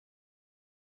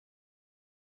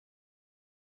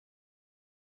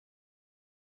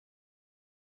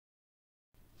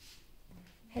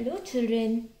Hello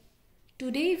children,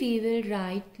 today we will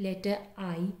write letter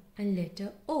I and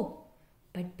letter O.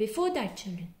 But before that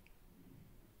children,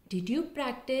 did you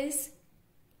practice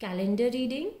calendar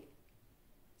reading?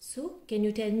 So can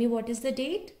you tell me what is the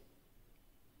date?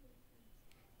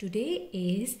 Today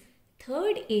is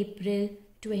 3rd April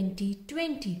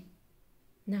 2020.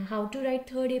 Now how to write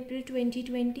 3rd April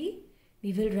 2020?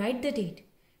 We will write the date.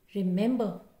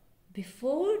 Remember,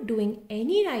 before doing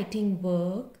any writing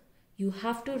work, you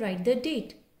have to write the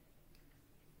date.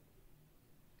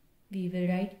 We will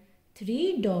write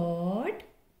 3 dot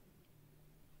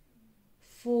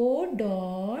 4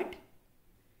 dot.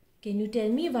 Can you tell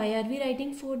me why are we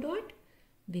writing 4 dot?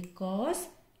 Because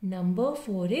number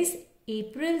 4 is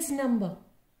April's number.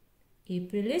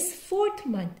 April is 4th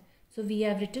month. So we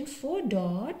have written 4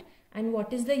 dot, and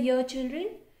what is the year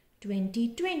children?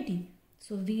 2020.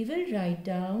 So we will write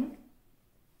down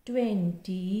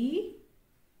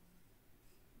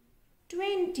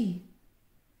 2020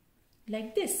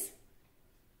 like this.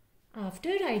 After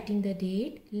writing the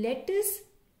date, let us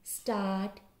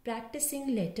start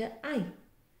practicing letter I.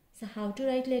 So how to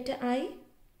write letter I?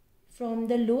 From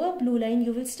the lower blue line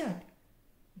you will start.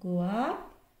 Go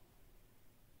up,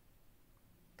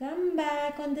 come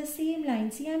back on the same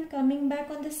line. See, I am coming back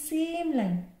on the same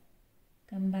line.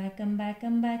 Come back, come back,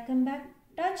 come back, come back.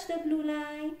 Touch the blue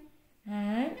line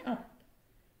and up.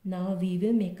 Now we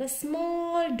will make a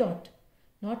small dot.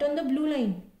 Not on the blue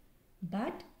line,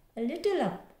 but a little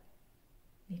up.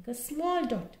 Make a small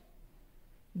dot.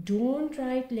 Don't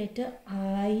write letter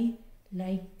I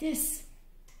like this.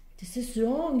 This is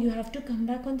wrong. You have to come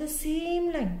back on the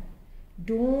same line.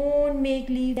 Don't make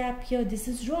leaf gap here. This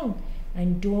is wrong.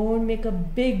 And don't make a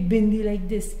big bindi like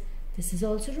this. This is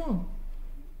also wrong.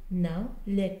 Now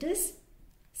let us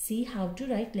see how to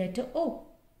write letter O.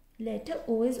 Letter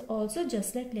O is also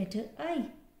just like letter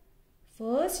I.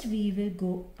 First we will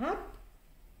go up,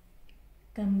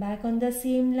 come back on the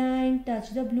same line,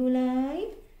 touch the blue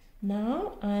line.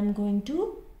 Now I am going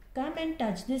to come and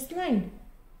touch this line.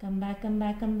 Come back, come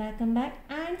back, come back, come back,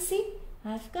 and see,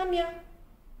 I have come here.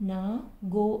 Now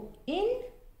go in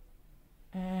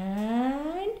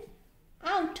and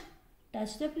out.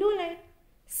 Touch the blue line.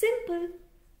 Simple.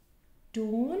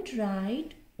 Don't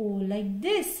write O like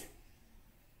this.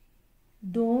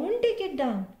 Don't take it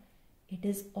down. It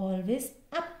is always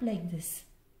up like this.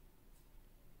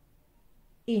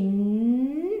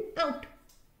 In, out.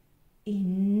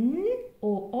 In,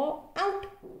 O, out.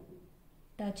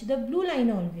 Touch the blue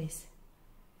line always.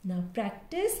 Now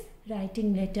practice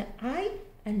writing letter I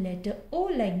and letter O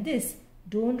like this.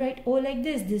 Don't write O like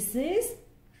this. This is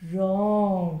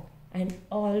wrong. And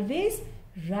always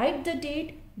write the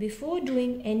date before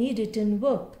doing any written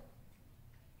work.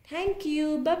 Thank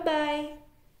you. Bye-bye.